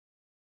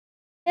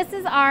This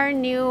is our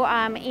new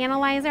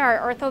analyzer,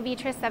 our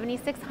OrthoVitris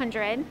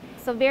 7600.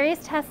 So various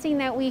testing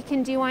that we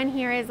can do on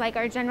here is like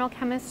our general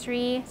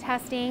chemistry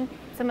testing.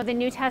 Some of the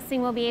new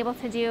testing we'll be able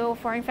to do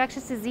for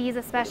infectious disease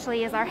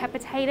especially is our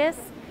hepatitis.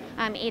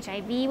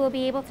 HIV we'll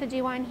be able to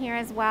do on here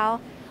as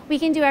well. We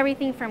can do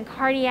everything from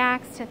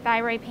cardiacs to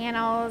thyroid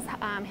panels,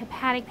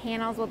 hepatic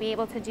panels. We'll be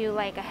able to do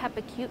like a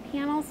HepAcute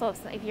panel. So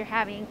if you're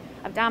having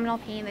abdominal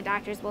pain, the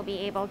doctors will be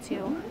able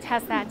to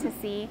test that to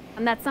see.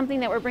 And that's something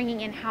that we're bringing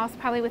in-house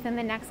probably within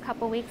the next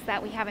couple weeks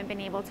that we haven't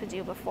been able to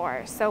do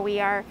before. So we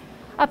are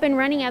up and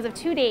running as of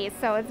 2 days.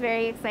 So it's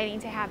very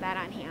exciting to have that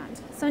on hand.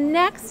 So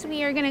next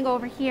we are going to go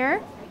over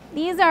here.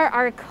 These are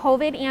our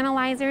COVID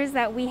analyzers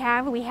that we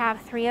have. We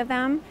have 3 of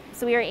them.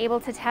 So we are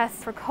able to test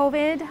for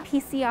COVID,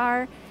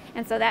 PCR,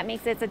 and so that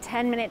makes it's a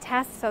 10-minute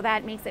test, so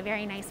that makes it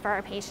very nice for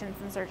our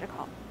patients and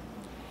surgical.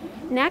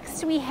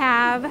 Next, we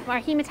have our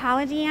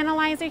hematology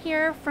analyzer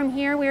here. From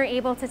here, we're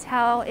able to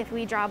tell if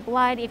we draw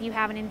blood, if you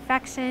have an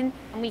infection,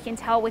 and we can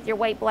tell with your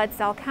white blood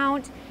cell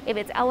count. If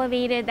it's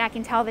elevated, that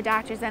can tell the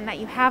doctors then that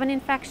you have an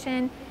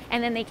infection,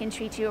 and then they can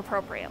treat you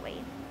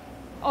appropriately.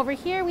 Over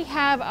here, we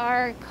have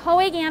our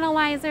coag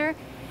analyzer,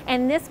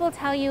 and this will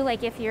tell you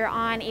like if you're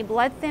on a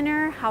blood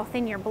thinner, how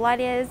thin your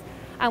blood is.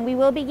 We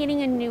will be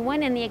getting a new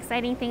one, and the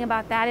exciting thing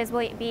about that is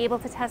we'll be able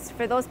to test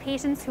for those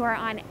patients who are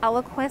on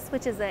Eliquis,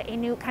 which is a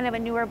new kind of a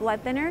newer blood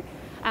thinner.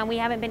 We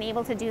haven't been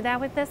able to do that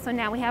with this, so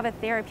now we have a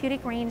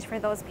therapeutic range for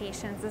those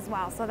patients as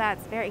well. So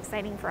that's very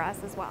exciting for us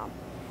as well.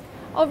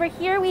 Over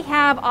here we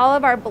have all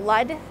of our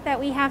blood that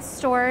we have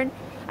stored.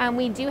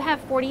 We do have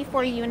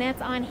 44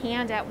 units on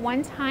hand at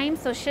one time,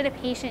 so should a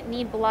patient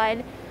need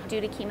blood due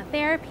to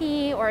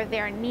chemotherapy or if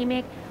they're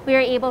anemic, we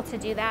are able to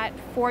do that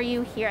for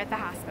you here at the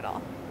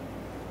hospital.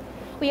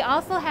 We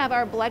also have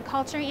our blood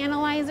culture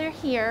analyzer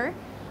here,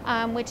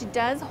 which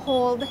does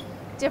hold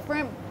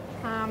different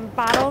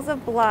bottles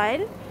of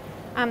blood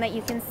that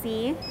you can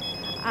see.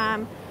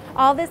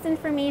 All this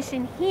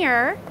information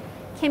here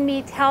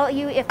can tell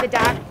you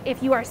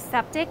if you are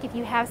septic, if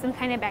you have some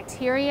kind of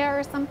bacteria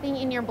or something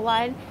in your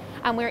blood.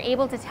 We're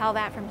able to tell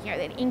that from here.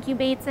 It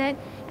incubates it,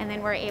 and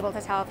then we're able to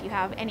tell if you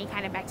have any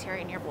kind of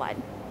bacteria in your blood.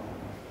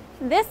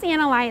 This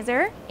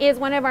analyzer is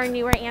one of our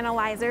newer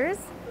analyzers.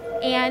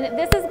 And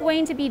this is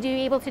going to be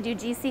able to do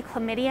GC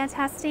chlamydia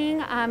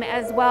testing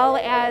as well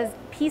as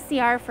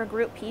PCR for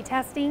group P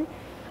testing.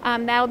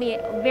 That'll be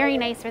very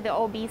nice for the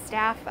OB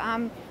staff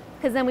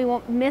because then we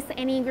won't miss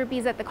any group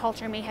Bs that the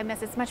culture may have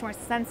missed. It's much more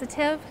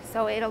sensitive,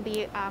 so it'll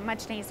be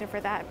much nicer for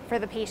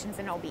the patients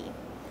in OB.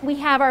 We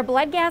have our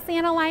blood gas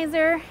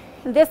analyzer.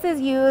 This is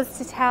used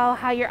to tell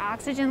how your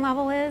oxygen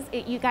level is.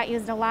 You got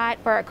used a lot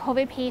for our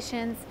COVID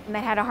patients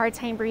that had a hard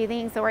time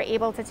breathing, so we're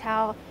able to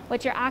tell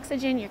what your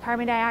oxygen, your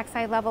carbon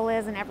dioxide level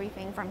is, and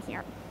everything from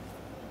here.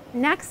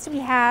 Next, we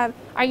have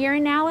our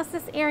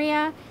urinalysis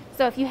area.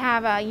 So if you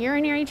have a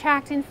urinary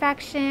tract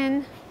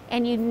infection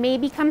and you may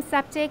become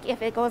septic,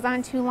 if it goes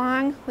on too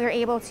long, we're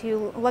able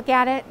to look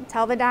at it,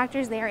 tell the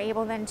doctors. They are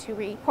able then to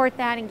report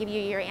that and give you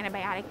your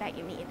antibiotic that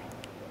you need.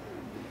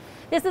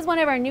 This is one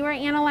of our newer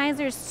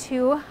analyzers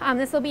too.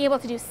 This will be able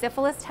to do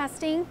syphilis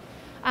testing.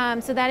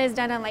 So that is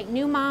done on like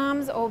new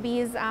moms,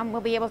 OBs will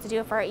be able to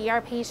do it for our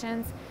ER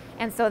patients.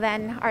 And so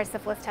then our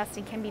syphilis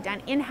testing can be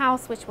done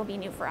in-house, which will be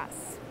new for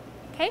us.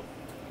 Okay,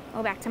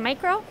 go back to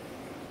micro.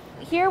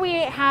 Here we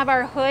have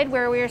our hood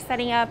where we're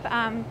setting up,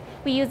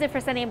 we use it for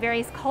setting up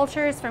various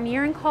cultures from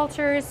urine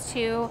cultures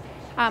to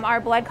our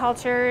blood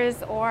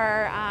cultures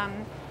or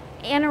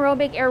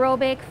anaerobic,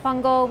 aerobic,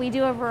 fungal. We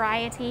do a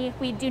variety.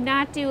 We do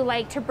not do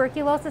like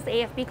tuberculosis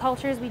AFB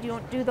cultures. We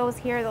don't do those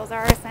here. Those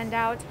are our send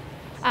out.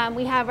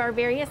 We have our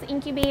various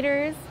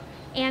incubators,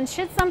 and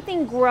should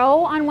something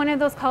grow on one of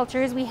those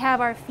cultures, we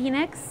have our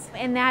Phoenix,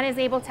 and that is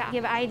able to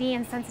give ID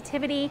and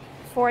sensitivity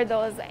for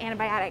those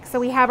antibiotics. So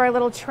we have our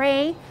little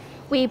tray.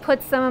 We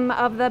put some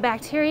of the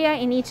bacteria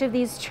in each of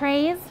these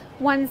trays.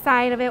 One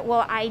side of it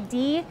will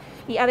ID,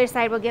 the other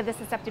side will give the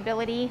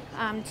susceptibility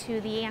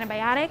to the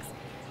antibiotics.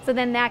 So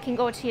then that can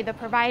go to the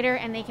provider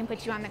and they can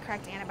put you on the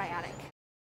correct antibiotic.